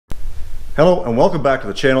Hello and welcome back to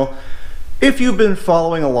the channel. If you've been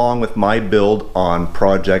following along with my build on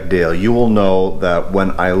Project Dale, you will know that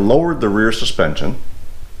when I lowered the rear suspension,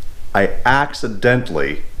 I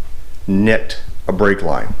accidentally nicked a brake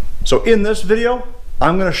line. So in this video,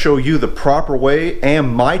 I'm going to show you the proper way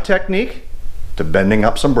and my technique to bending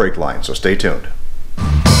up some brake lines, so stay tuned.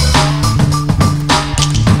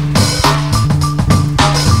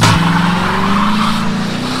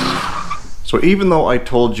 So even though I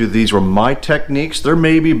told you these were my techniques, there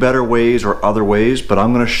may be better ways or other ways, but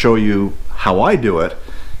I'm going to show you how I do it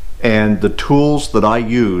and the tools that I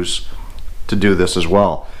use to do this as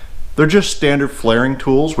well. They're just standard flaring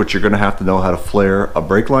tools, which you're going to have to know how to flare a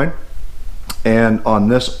brake line. And on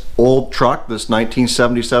this old truck, this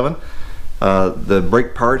 1977, the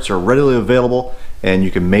brake parts are readily available and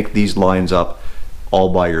you can make these lines up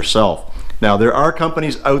all by yourself. Now there are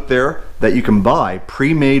companies out there that you can buy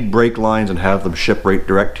pre-made brake lines and have them shipped right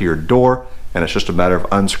direct to your door, and it's just a matter of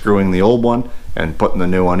unscrewing the old one and putting the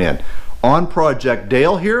new one in. On Project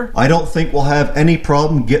Dale here, I don't think we'll have any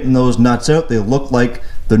problem getting those nuts out. They look like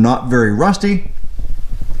they're not very rusty.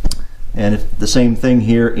 And it's the same thing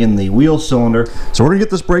here in the wheel cylinder. So we're gonna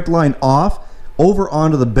get this brake line off over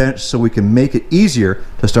onto the bench so we can make it easier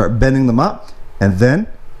to start bending them up, and then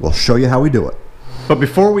we'll show you how we do it. But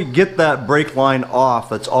before we get that brake line off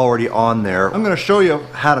that's already on there, I'm going to show you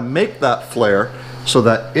how to make that flare so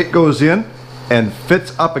that it goes in and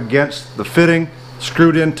fits up against the fitting,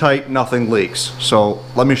 screwed in tight, nothing leaks. So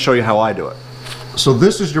let me show you how I do it. So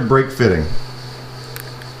this is your brake fitting.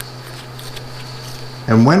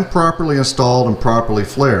 And when properly installed and properly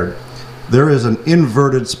flared, there is an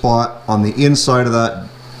inverted spot on the inside of that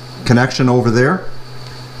connection over there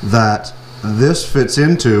that this fits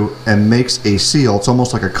into and makes a seal. It's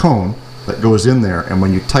almost like a cone that goes in there, and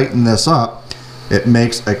when you tighten this up, it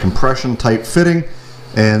makes a compression type fitting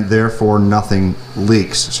and therefore nothing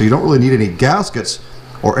leaks. So you don't really need any gaskets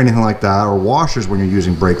or anything like that, or washers when you're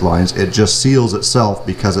using brake lines. It just seals itself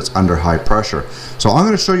because it's under high pressure. So I'm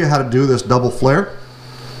going to show you how to do this double flare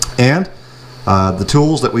and the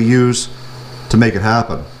tools that we use to make it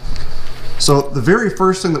happen. So the very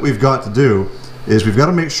first thing that we've got to do is we've got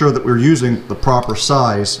to make sure that we're using the proper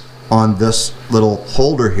size on this little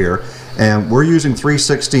holder here, and we're using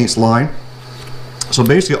 3/16 line. So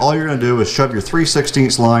basically all you're going to do is shove your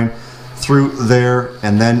 3/16 line through there,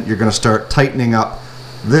 and then you're going to start tightening up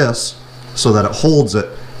this so that it holds it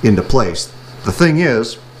into place. The thing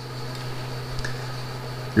is,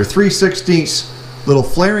 your 3/16 little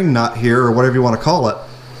flaring nut here, or whatever you want to call it,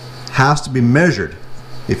 has to be measured.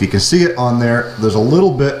 If you can see it on there, there's a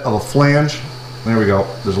little bit of a flange. There we go.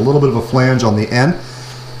 There's a little bit of a flange on the end.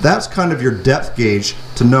 That's kind of your depth gauge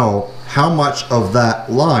to know how much of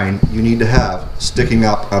that line you need to have sticking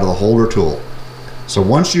up out of the holder tool. So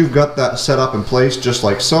once you've got that set up in place just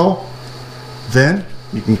like so, then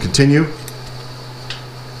you can continue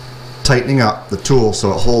tightening up the tool so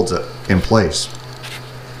it holds it in place.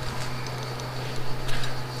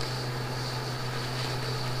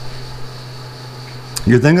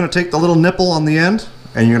 You're then going to take the little nipple on the end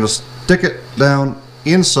and you're going to stick it down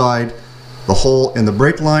inside the hole in the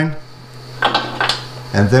brake line,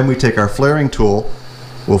 and then we take our flaring tool,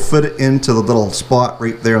 we'll fit it into the little spot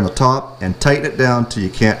right there on the top and tighten it down till you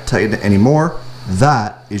can't tighten it anymore.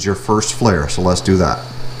 That is your first flare, so let's do that.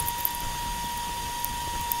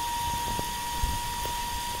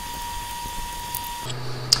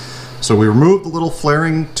 So we remove the little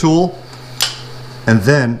flaring tool, and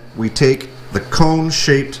then we take the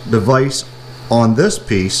cone-shaped device on this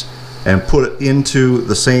piece and put it into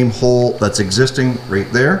the same hole that's existing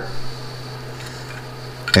right there,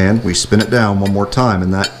 and we spin it down one more time,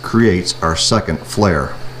 and that creates our second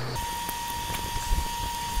flare.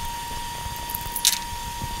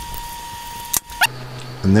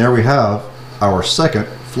 And there we have our second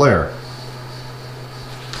flare.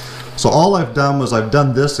 So all I've done was I've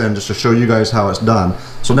done this end just to show you guys how it's done.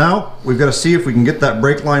 So now we've got to see if we can get that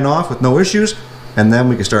brake line off with no issues, and then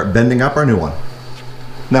we can start bending up our new one.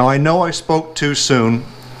 Now I know I spoke too soon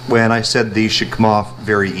when I said these should come off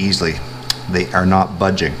very easily. They are not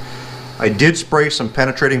budging. I did spray some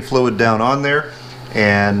penetrating fluid down on there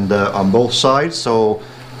and on both sides, so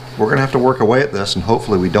we're gonna have to work away at this, and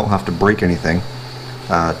hopefully we don't have to break anything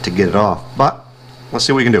to get it off, but let's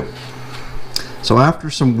see what we can do. So after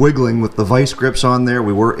some wiggling with the vice grips on there,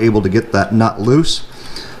 we were able to get that nut loose.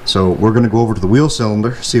 So we're gonna go over to the wheel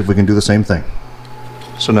cylinder, see if we can do the same thing.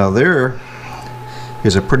 So now there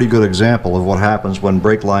is a pretty good example of what happens when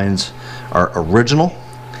brake lines are original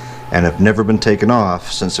and have never been taken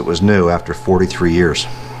off since it was new after 43 years.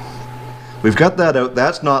 We've got that out,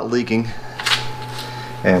 that's not leaking,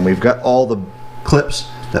 And we've got all the clips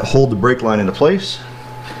that hold the brake line into place.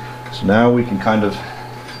 So now we can kind of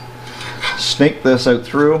snake this out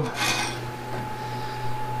through.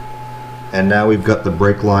 And now we've got the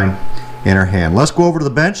brake line in our hand. Let's go over to the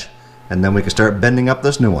bench and then we can start bending up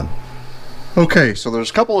this new one. Okay, so there's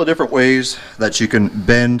a couple of different ways that you can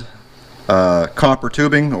bend copper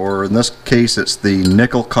tubing, or in this case it's the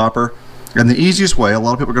nickel copper. And the easiest way, a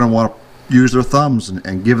lot of people are going to want to use their thumbs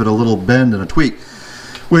and give it a little bend and a tweak.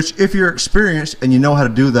 Which, if you're experienced and you know how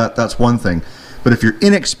to do that, that's one thing. But if you're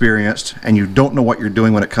inexperienced and you don't know what you're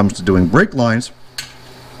doing when it comes to doing brake lines,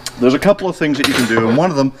 there's a couple of things that you can do, and one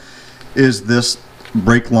of them is this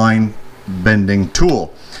brake line bending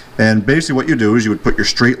tool. And basically what you do is you would put your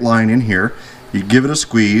straight line in here, you give it a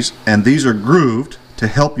squeeze, and these are grooved to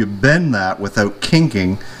help you bend that without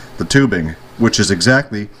kinking the tubing, which is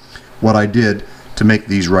exactly what I did to make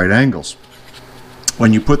these right angles.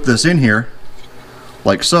 When you put this in here,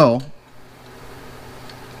 like so,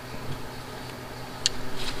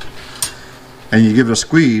 and you give it a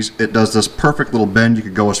squeeze, it does this perfect little bend. You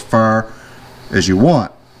could go as far as you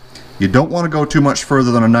want. You don't want to go too much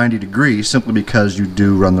further than a 90 degrees, simply because you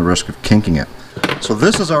do run the risk of kinking it. So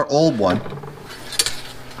this is our old one,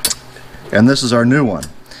 and this is our new one.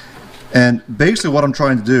 And basically what I'm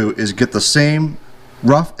trying to do is get the same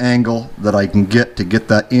rough angle that I can get to get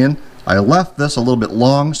that in. I left this a little bit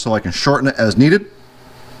long so I can shorten it as needed,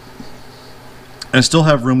 and still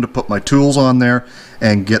have room to put my tools on there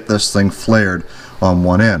and get this thing flared on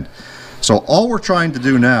one end. So all we're trying to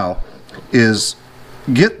do now is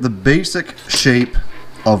get the basic shape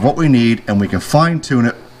of what we need, and we can fine tune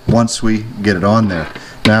it once we get it on there.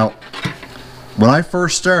 Now, when I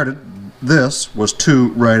first started, this was 2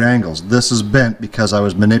 right angles. This is bent because I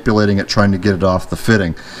was manipulating it, trying to get it off the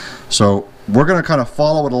fitting. So we're going to kind of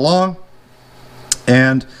follow it along,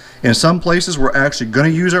 and in some places we're actually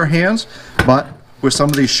going to use our hands, but with some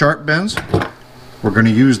of these sharp bends we're going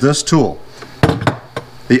to use this tool.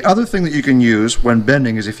 The other thing that you can use when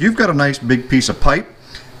bending is, if you've got a nice big piece of pipe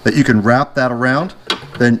that you can wrap that around,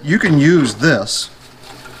 then you can use this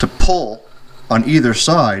to pull on either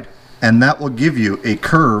side, and that will give you a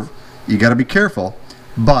curve. You got to be careful,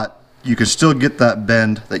 but you can still get that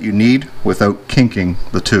bend that you need without kinking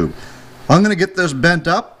the tube. I'm going to get this bent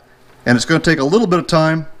up, and it's going to take a little bit of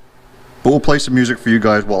time, but we'll play some music for you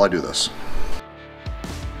guys while I do this.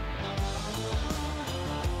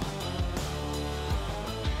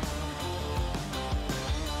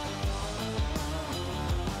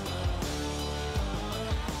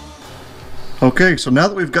 Okay, so now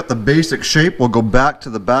that we've got the basic shape, we'll go back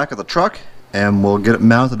to the back of the truck and we'll get it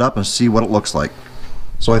mounted up and see what it looks like.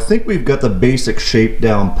 So I think we've got the basic shape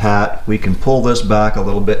down pat. We can pull this back a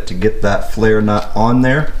little bit to get that flare nut on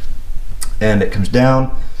there, and it comes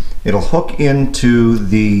down. It'll hook into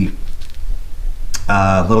the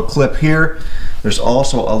little clip here. There's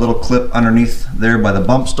also a little clip underneath there by the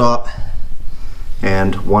bump stop,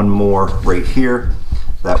 and one more right here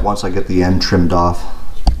that once I get the end trimmed off,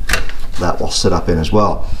 that will sit up in as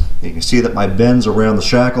well. You can see that my bends around the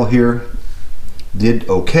shackle here did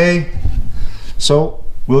okay. So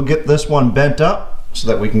we'll get this one bent up so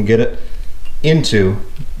that we can get it into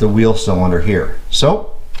the wheel cylinder here.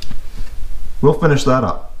 So we'll finish that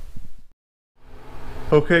up.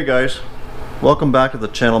 Okay guys, welcome back to the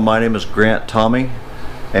channel. My name is Grant Tommy,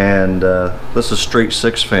 and this is Straight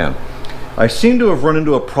SIXFAN. I seem to have run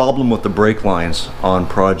into a problem with the brake lines on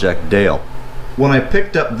Project Dale. When I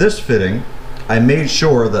picked up this fitting, I made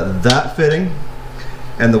sure that that fitting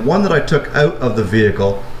and the one that I took out of the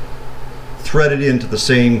vehicle threaded into the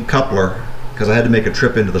same coupler, because I had to make a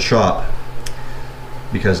trip into the shop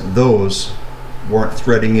because those weren't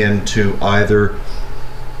threading into either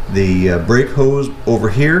the brake hose over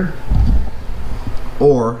here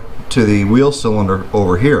or to the wheel cylinder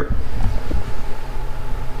over here.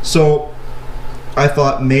 So I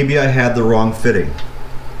thought maybe I had the wrong fitting.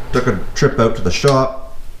 Took a trip out to the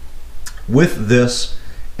shop with this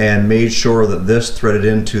and made sure that this threaded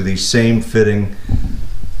into the same fitting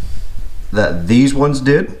that these ones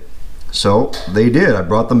did. So they did. I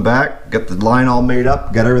brought them back, got the line all made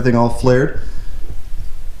up, got everything all flared.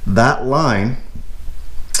 That line,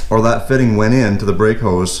 or that fitting, went into the brake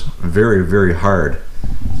hose very, very hard.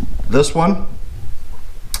 This one,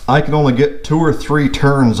 I can only get 2 or 3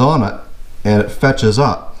 turns on it and it fetches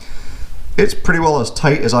up. It's pretty well as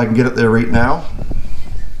tight as I can get it there right now,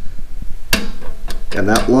 and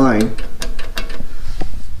that line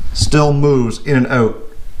still moves in and out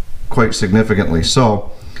quite significantly.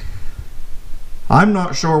 So I'm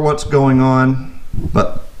not sure what's going on,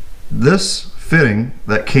 but this fitting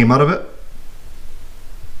that came out of it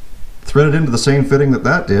threaded into the same fitting that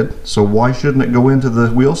that did, so why shouldn't it go into the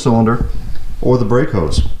wheel cylinder or the brake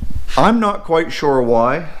hose? I'm not quite sure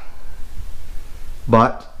why,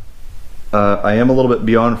 but I am a little bit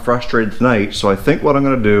beyond frustrated tonight, so I think what I'm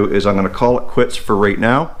going to do is I'm going to call it quits for right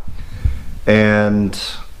now, and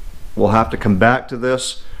we'll have to come back to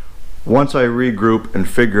this once I regroup and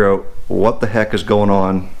figure out what the heck is going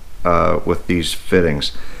on with these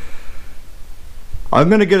fittings. I'm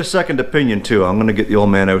going to get a second opinion too. I'm going to get the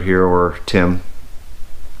old man out here, or Tim,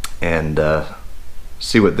 and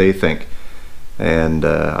see what they think. And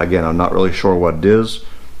again, I'm not really sure what it is,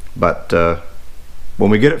 but when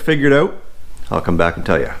we get it figured out, I'll come back and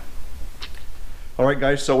tell you. Alright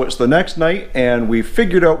guys, so it's the next night and we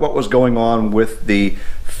figured out what was going on with the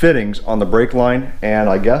fittings on the brake line, and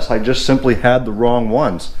I guess I just simply had the wrong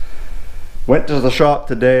ones. Went to the shop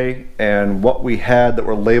today and what we had that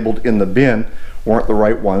were labeled in the bin weren't the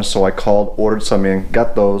right ones, so I called, ordered some in,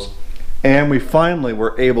 got those, and we finally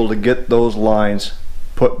were able to get those lines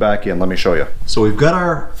put back in. Let me show you. So we've got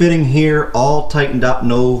our fitting here all tightened up,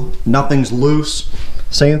 nothing's loose.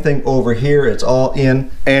 Same thing over here, it's all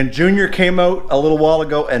in. And Junior came out a little while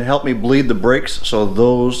ago and helped me bleed the brakes, so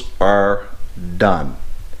those are done.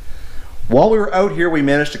 While we were out here, we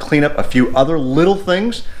managed to clean up a few other little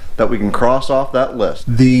things that we can cross off that list.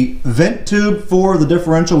 The vent tube for the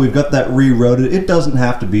differential, we've got that rerouted. It doesn't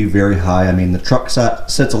have to be very high. I mean, the truck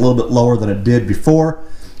sits a little bit lower than it did before,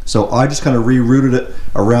 so I just kind of rerouted it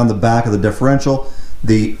around the back of the differential.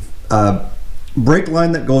 The brake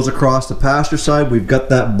line that goes across the passenger side, we've got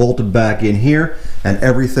that bolted back in here, and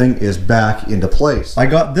everything is back into place. I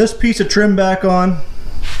got this piece of trim back on,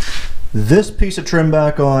 this piece of trim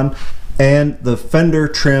back on, and the fender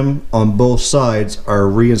trim on both sides are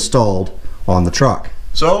reinstalled on the truck.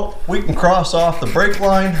 So we can cross off the brake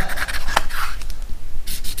line,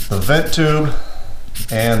 the vent tube,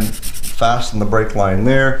 and fasten the brake line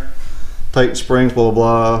there. Tighten springs, blah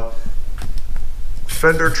blah blah.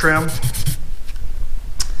 Fender trim,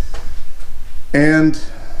 and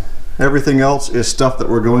everything else is stuff that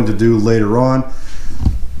we're going to do later on.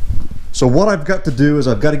 So what I've got to do is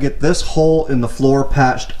I've got to get this hole in the floor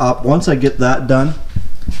patched up. Once I get that done,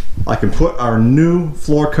 I can put our new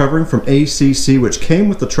floor covering from ACC, which came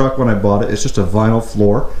with the truck when I bought it. It's just a vinyl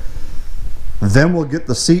floor. Then we'll get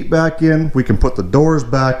the seat back in, we can put the doors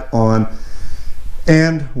back on,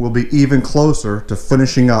 and we'll be even closer to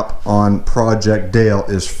finishing up on Project Dale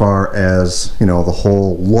as far as, you know, the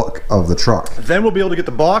whole look of the truck. Then we'll be able to get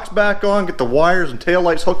the box back on, get the wires and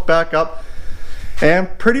taillights hooked back up,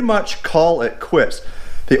 and pretty much call it quits.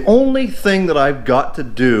 The only thing that I've got to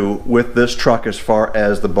do with this truck as far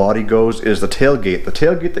as the body goes is the tailgate. The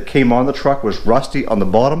tailgate that came on the truck was rusty on the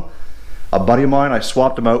bottom. A buddy of mine, I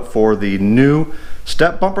swapped him out for the new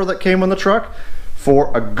step bumper that came on the truck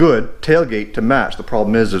for a good tailgate to match. The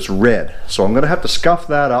problem is it's red. So I'm gonna have to scuff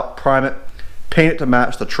that up, prime it, paint it to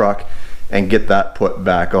match the truck, and get that put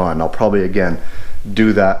back on. I'll probably again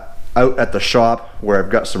do that out at the shop where I've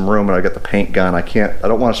got some room and I got the paint gun. I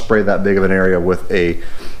don't want to spray that big of an area with a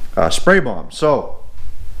spray bomb. So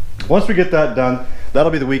once we get that done,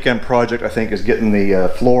 that'll be the weekend project, I think, is getting the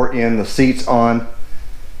floor in, the seats on,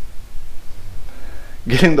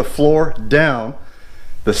 getting the floor down,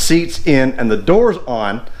 the seats in, and the doors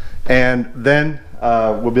on, and then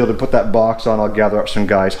we'll be able to put that box on. I'll gather up some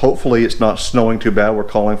guys. Hopefully it's not snowing too bad. We're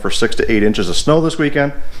calling for 6 to 8 inches of snow this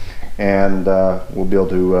weekend, and we'll be able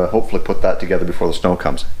to hopefully put that together before the snow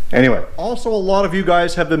comes. Anyway, also a lot of you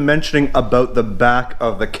guys have been mentioning about the back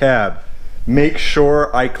of the cab. Make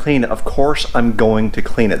sure I clean it. Of course I'm going to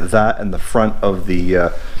clean it. That and the front of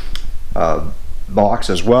the box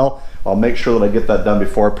as well. I'll make sure that I get that done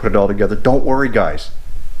before I put it all together. Don't worry guys,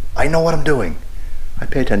 I know what I'm doing. I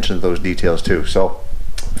pay attention to those details too. So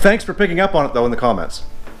thanks for picking up on it though in the comments.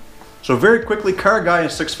 So very quickly, Car Guy and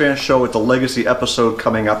SIXFAN show with the Legacy episode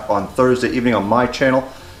coming up on Thursday evening on my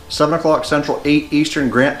channel, 7 o'clock Central, 8 Eastern.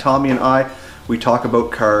 Grant, Tommy, and I, we talk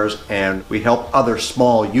about cars and we help other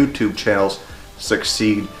small YouTube channels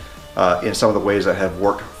succeed in some of the ways that have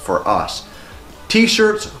worked for us.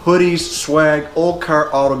 T-shirts, hoodies, swag, Old Car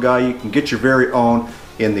Auto Guy. You can get your very own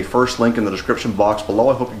in the first link in the description box below.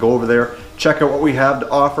 I hope you go over there, check out what we have to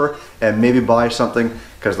offer, and maybe buy something,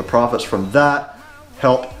 because the profits from that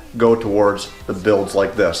help go towards the builds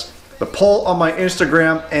like this. The poll on my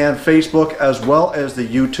Instagram and Facebook, as well as the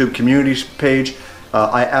YouTube community page,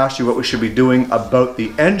 I asked you what we should be doing about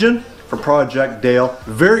the engine for Project Dale.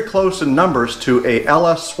 Very close in numbers to a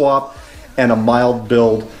LS swap and a mild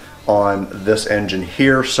build on this engine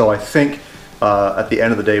here. So I think at the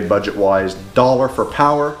end of the day, budget wise, dollar for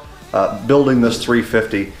power, building this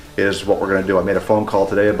 350 is what we're going to do. I made a phone call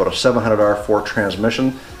today about a 700R Ford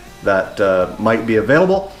transmission that might be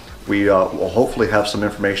available. We will hopefully have some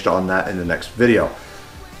information on that in the next video.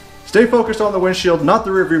 Stay focused on the windshield, not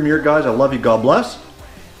the rearview mirror, guys. I love you. God bless.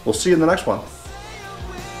 We'll see you in the next one.